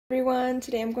Everyone,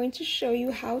 today I'm going to show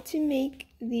you how to make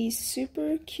these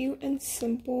super cute and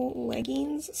simple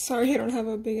leggings. Sorry I don't have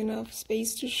a big enough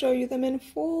space to show you them in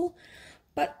full,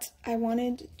 but I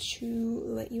wanted to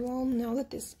let you all know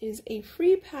that this is a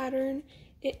free pattern.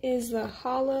 It is the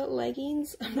Hala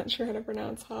leggings. I'm not sure how to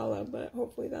pronounce Hala, but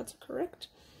hopefully that's correct.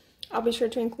 I'll be sure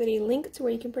to include a link to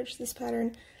where you can purchase this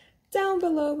pattern down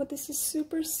below, but this is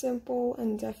super simple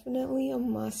and definitely a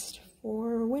must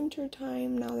for winter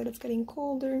time now that it's getting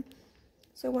colder.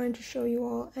 So I wanted to show you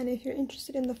all, and if you're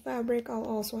interested in the fabric, I'll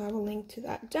also have a link to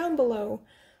that down below.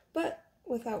 But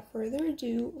without further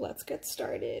ado, let's get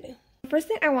started. The first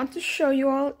thing I want to show you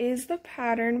all is the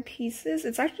pattern pieces.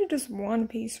 It's actually just one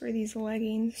piece for these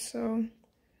leggings, so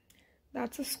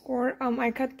that's a score.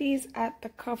 I cut these at the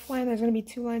cuff line. There's going to be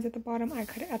two lines at the bottom. I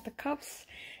cut it at the cuffs,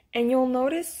 and you'll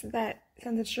notice that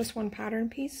since it's just one pattern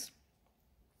piece,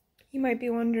 you might be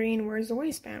wondering, where's the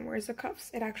waistband? Where's the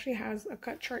cuffs? It actually has a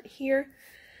cut chart here,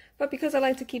 but because I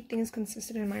like to keep things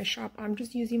consistent in my shop, I'm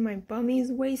just using my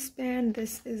Bummies waistband.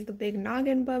 This is the Big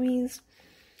Noggin Bummies,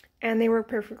 and they work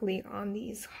perfectly on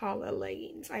these Hala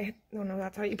leggings. I don't know if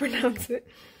that's how you pronounce it.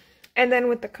 And then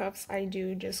with the cuffs, I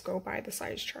do just go by the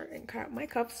size chart and cut out my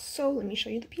cuffs. So let me show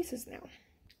you the pieces now.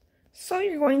 So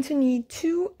you're going to need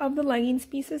two of the leggings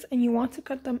pieces, and you want to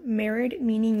cut them mirrored,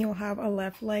 meaning you'll have a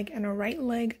left leg and a right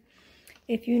leg.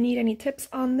 If you need any tips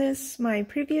on this, my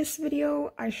previous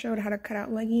video, I showed how to cut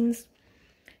out leggings.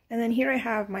 And then here I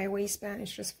have my waistband,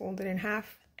 it's just folded in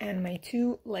half, and my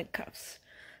two leg cuffs.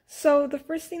 So the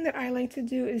first thing that I like to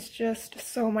do is just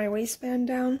sew my waistband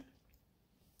down.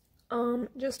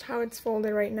 Just how it's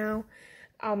folded right now.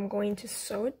 I'm going to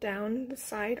sew it down the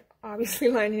side, obviously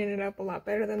lining it up a lot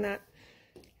better than that.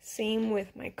 Same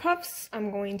with my cuffs. I'm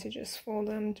going to just fold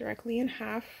them directly in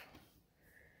half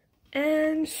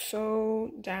and sew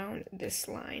down this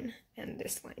line and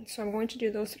this line. So I'm going to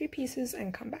do those three pieces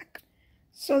and come back.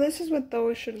 So this is what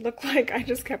those should look like. I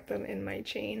just kept them in my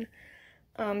chain.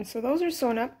 So those are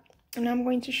sewn up, and I'm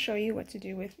going to show you what to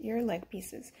do with your leg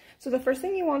pieces. So the first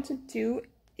thing you want to do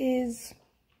is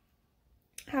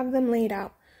have them laid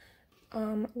out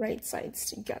right sides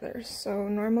together. So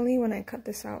normally when I cut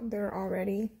this out, they're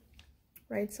already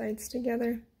right sides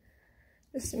together,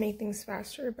 just to make things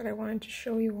faster, but I wanted to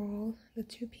show you all the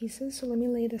two pieces, so let me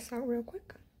lay this out real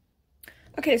quick.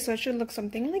 Okay, so it should look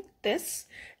something like this,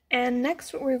 and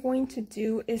next what we're going to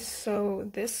do is sew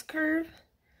this curve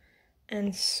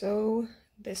and sew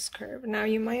this curve. Now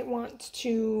you might want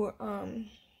to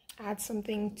add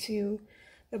something to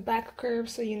the back curve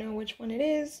so you know which one it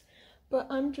is, but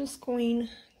I'm just going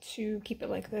to keep it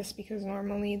like this because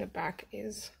normally the back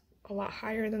is a lot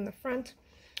higher than the front.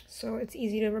 So it's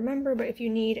easy to remember, but if you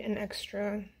need an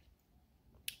extra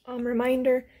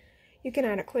reminder, you can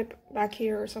add a clip back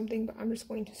here or something, but I'm just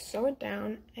going to sew it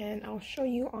down and I'll show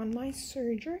you on my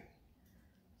serger.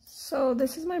 So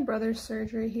this is my brother's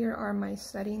serger. Here are my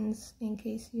settings in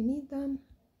case you need them.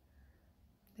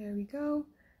 There we go.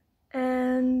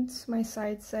 And my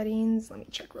side settings, let me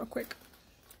check real quick.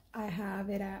 I have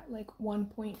it at like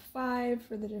 1.5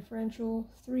 for the differential,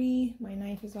 3, my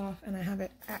knife is off, and I have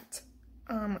it at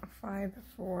 5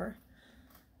 for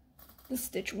the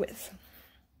stitch width.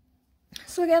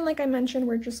 So again, like I mentioned,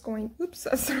 we're just going, oops,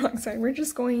 that's the wrong side. We're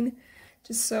just going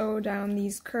to sew down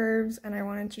these curves, and I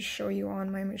wanted to show you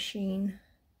on my machine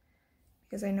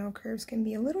because I know curves can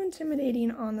be a little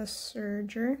intimidating on the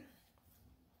serger.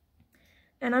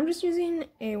 And I'm just using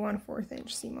a 1/4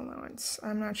 inch seam allowance.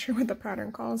 I'm not sure what the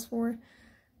pattern calls for,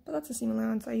 but that's a seam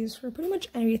allowance I use for pretty much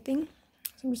everything.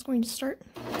 So I'm just going to start.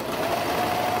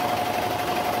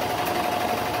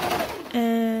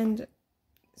 And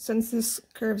since this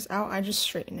curves out, I just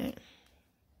straighten it.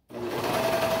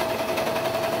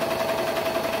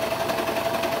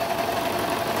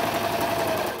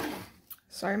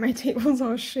 Sorry, my table's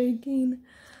all shaking.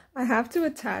 I have to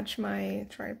attach my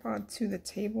tripod to the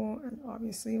table, and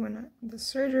obviously when the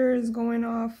serger is going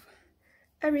off,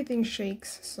 everything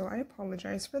shakes, so I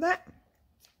apologize for that.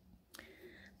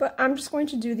 But I'm just going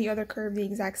to do the other curve the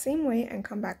exact same way and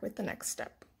come back with the next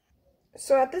step.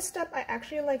 So at this step, I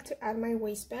actually like to add my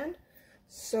waistband.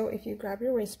 So if you grab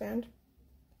your waistband,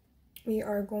 we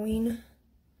are going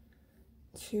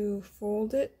to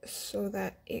fold it so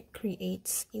that it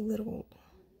creates a little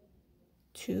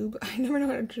tube. I never know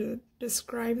how to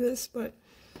describe this, but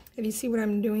if you see what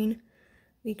I'm doing,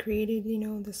 we created, you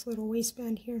know, this little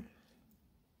waistband here.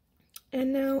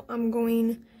 And now I'm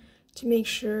going to make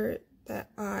sure that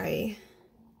I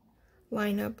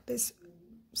line up this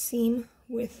seam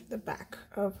with the back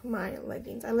of my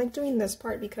leggings. I like doing this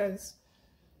part because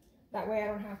that way I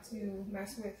don't have to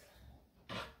mess with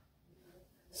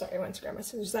Sorry, I went to grab my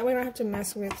scissors. That way I don't have to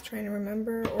mess with trying to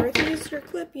remember. Or if you use your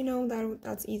clip, you know,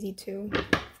 that's easy too.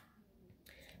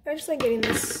 I just like getting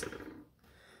this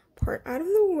part out of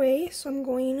the way. So I'm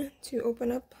going to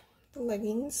open up the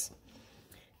leggings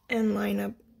and line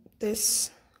up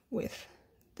this with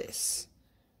this.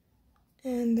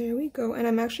 And there we go. And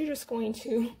I'm actually just going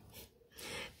to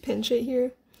pinch it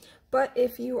here. But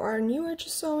if you are new at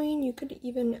sewing, you could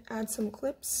even add some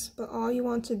clips. But all you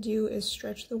want to do is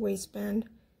stretch the waistband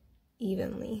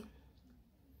evenly.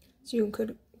 So you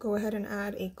could go ahead and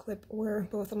add a clip where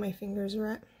both of my fingers are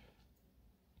at.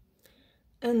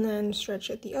 And then stretch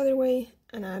it the other way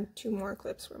and add 2 more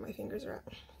clips where my fingers are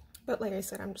at. But like I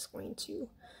said, I'm just going to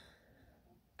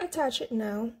attach it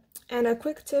now. And a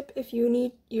quick tip, if you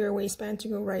need your waistband to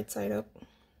go right side up,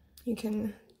 you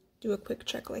can do a quick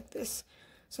check like this.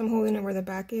 So I'm holding it where the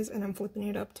back is and I'm flipping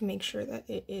it up to make sure that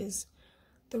it is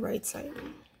the right side.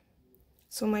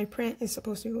 So my print is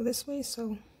supposed to go this way,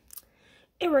 so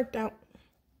it worked out.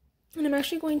 And I'm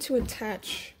actually going to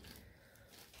attach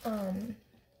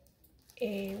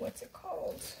what's it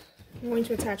called? I'm going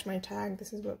to attach my tag.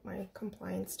 This is what my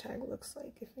compliance tag looks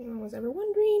like, if anyone was ever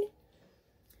wondering.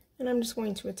 And I'm just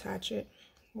going to attach it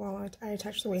while I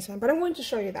attach the waistband, but I'm going to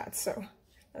show you that, so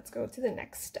let's go to the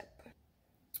next step.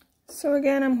 So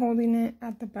again, I'm holding it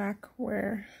at the back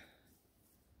where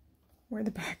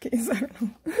the back is, I don't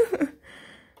know.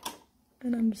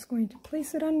 And I'm just going to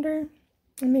place it under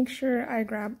and make sure I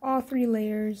grab all 3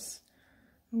 layers.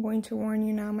 I'm going to warn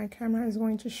you now, my camera is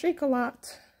going to shake a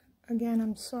lot. Again,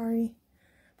 I'm sorry.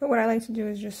 But what I like to do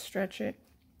is just stretch it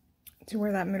to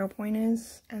where that middle point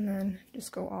is and then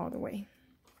just go all the way.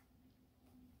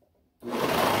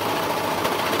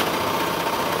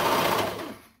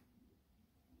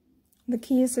 The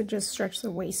key is to just stretch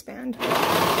the waistband.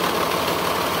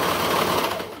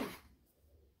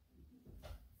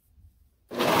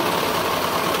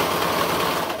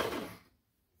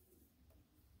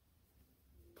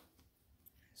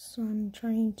 So I'm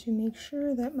trying to make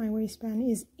sure that my waistband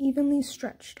is evenly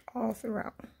stretched all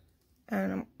throughout.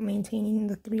 And I'm maintaining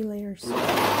the 3 layers.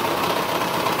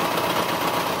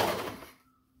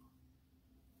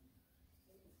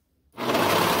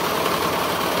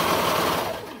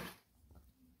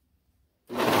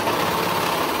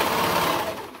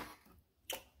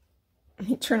 Let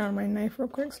me turn on my knife real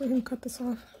quick so I can cut this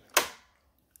off.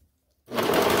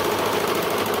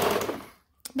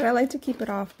 But I like to keep it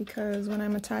off because when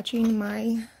I'm attaching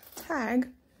my tag,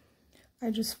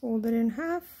 I just fold it in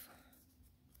half,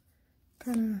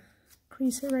 kind of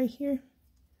crease it right here,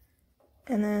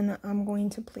 and then I'm going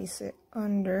to place it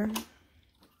under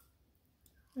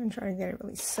and try to get it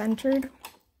really centered.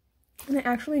 And I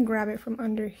actually grab it from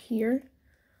under here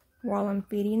while I'm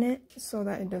feeding it so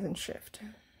that it doesn't shift.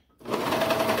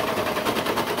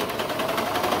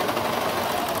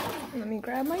 Let me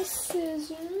grab my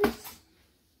scissors.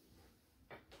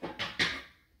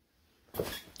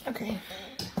 Okay.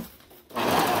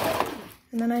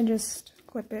 And then I just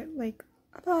clip it like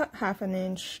about 1/2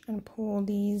 inch and pull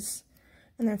these,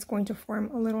 and that's going to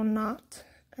form a little knot.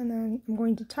 And then I'm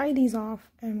going to tie these off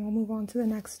and we'll move on to the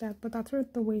next step. But that's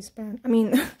what the waistband, I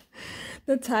mean,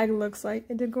 the tag looks like.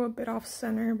 It did go a bit off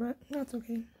center, but that's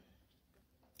okay.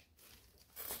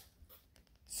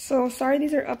 So sorry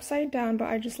these are upside down, but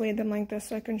I just laid them like this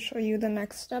so I can show you the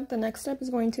next step. The next step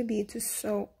is going to be to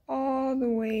sew all the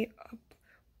way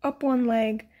up one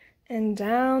leg and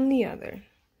down the other.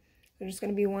 There's just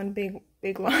going to be one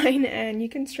big line, and you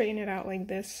can straighten it out like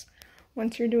this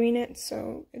once you're doing it,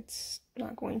 so it's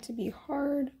not going to be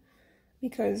hard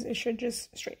because it should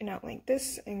just straighten out like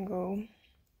this and go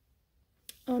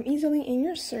easily in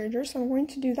your serger. So I'm going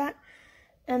to do that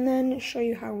and then show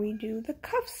you how we do the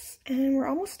cuffs, and we're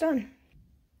almost done.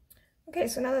 Okay,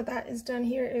 so now that that is done,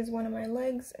 here is one of my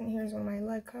legs and here's one of my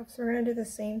leg cuffs. We're going to do the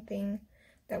same thing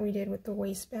that we did with the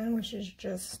waistband, which is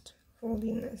just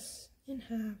folding this in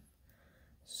half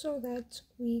so that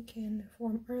we can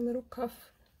form our little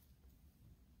cuff.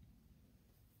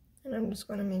 And I'm just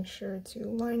going to make sure to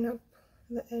line up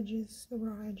the edges, the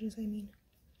raw edges, I mean.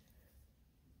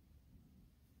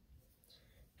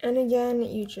 And again,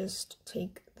 you just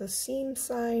take the seam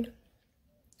side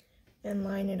and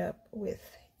line it up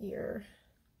with your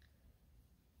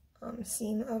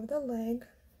seam of the leg.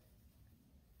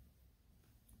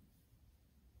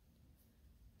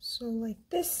 So like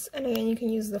this, and again, you can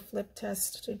use the flip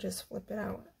test to just flip it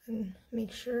out and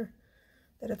make sure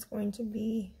that it's going to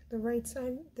be the right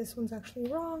side. This one's actually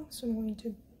wrong, so I'm going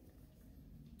to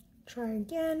try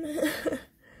again.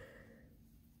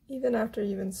 Even after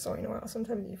you've been sewing a while,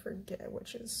 sometimes you forget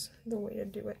which is the way to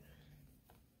do it.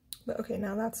 But okay,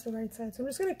 now that's the right side, so I'm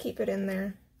just going to keep it in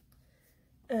there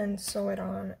and sew it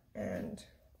on and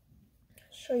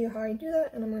show you how I do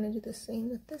that. And I'm going to do the same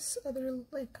with this other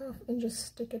leg cuff and just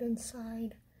stick it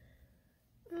inside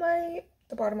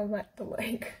the bottom of the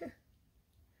leg.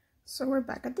 So we're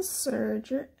back at the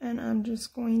serger, and I'm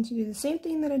just going to do the same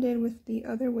thing that I did with the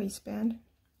other waistband,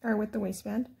 or with the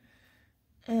waistband,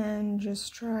 and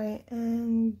just try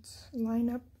and line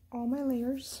up all my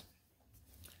layers.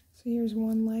 So here's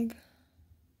one leg.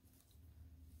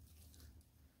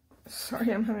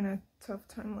 Sorry, I'm having a tough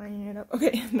time lining it up.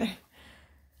 Okay, there.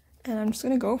 And I'm just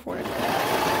gonna go for it.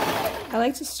 I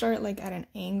like to start like at an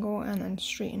angle and then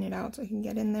straighten it out so I can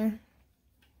get in there.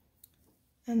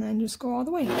 And then just go all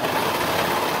the way.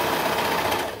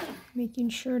 Making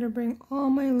sure to bring all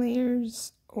my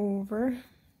layers over.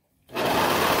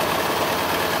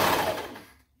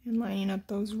 And lining up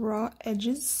those raw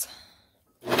edges.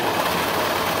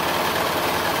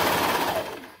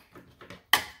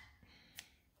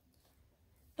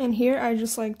 And here I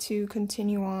just like to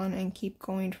continue on and keep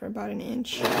going for about an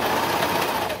inch.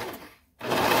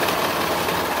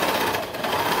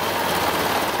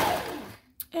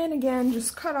 And again,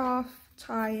 just cut off,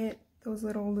 tie it, those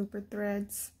little looper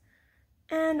threads.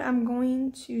 And I'm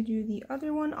going to do the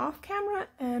other one off camera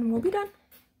and we'll be done.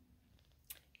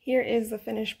 Here is the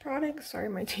finished product. Sorry,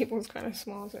 my table is kind of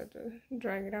small, so I have to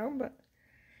drag it out. But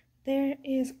there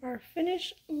is our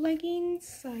finished leggings,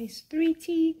 size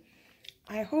 3T.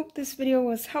 I hope this video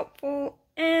was helpful,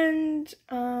 and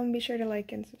be sure to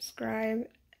like and subscribe.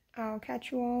 I'll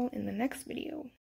catch you all in the next video.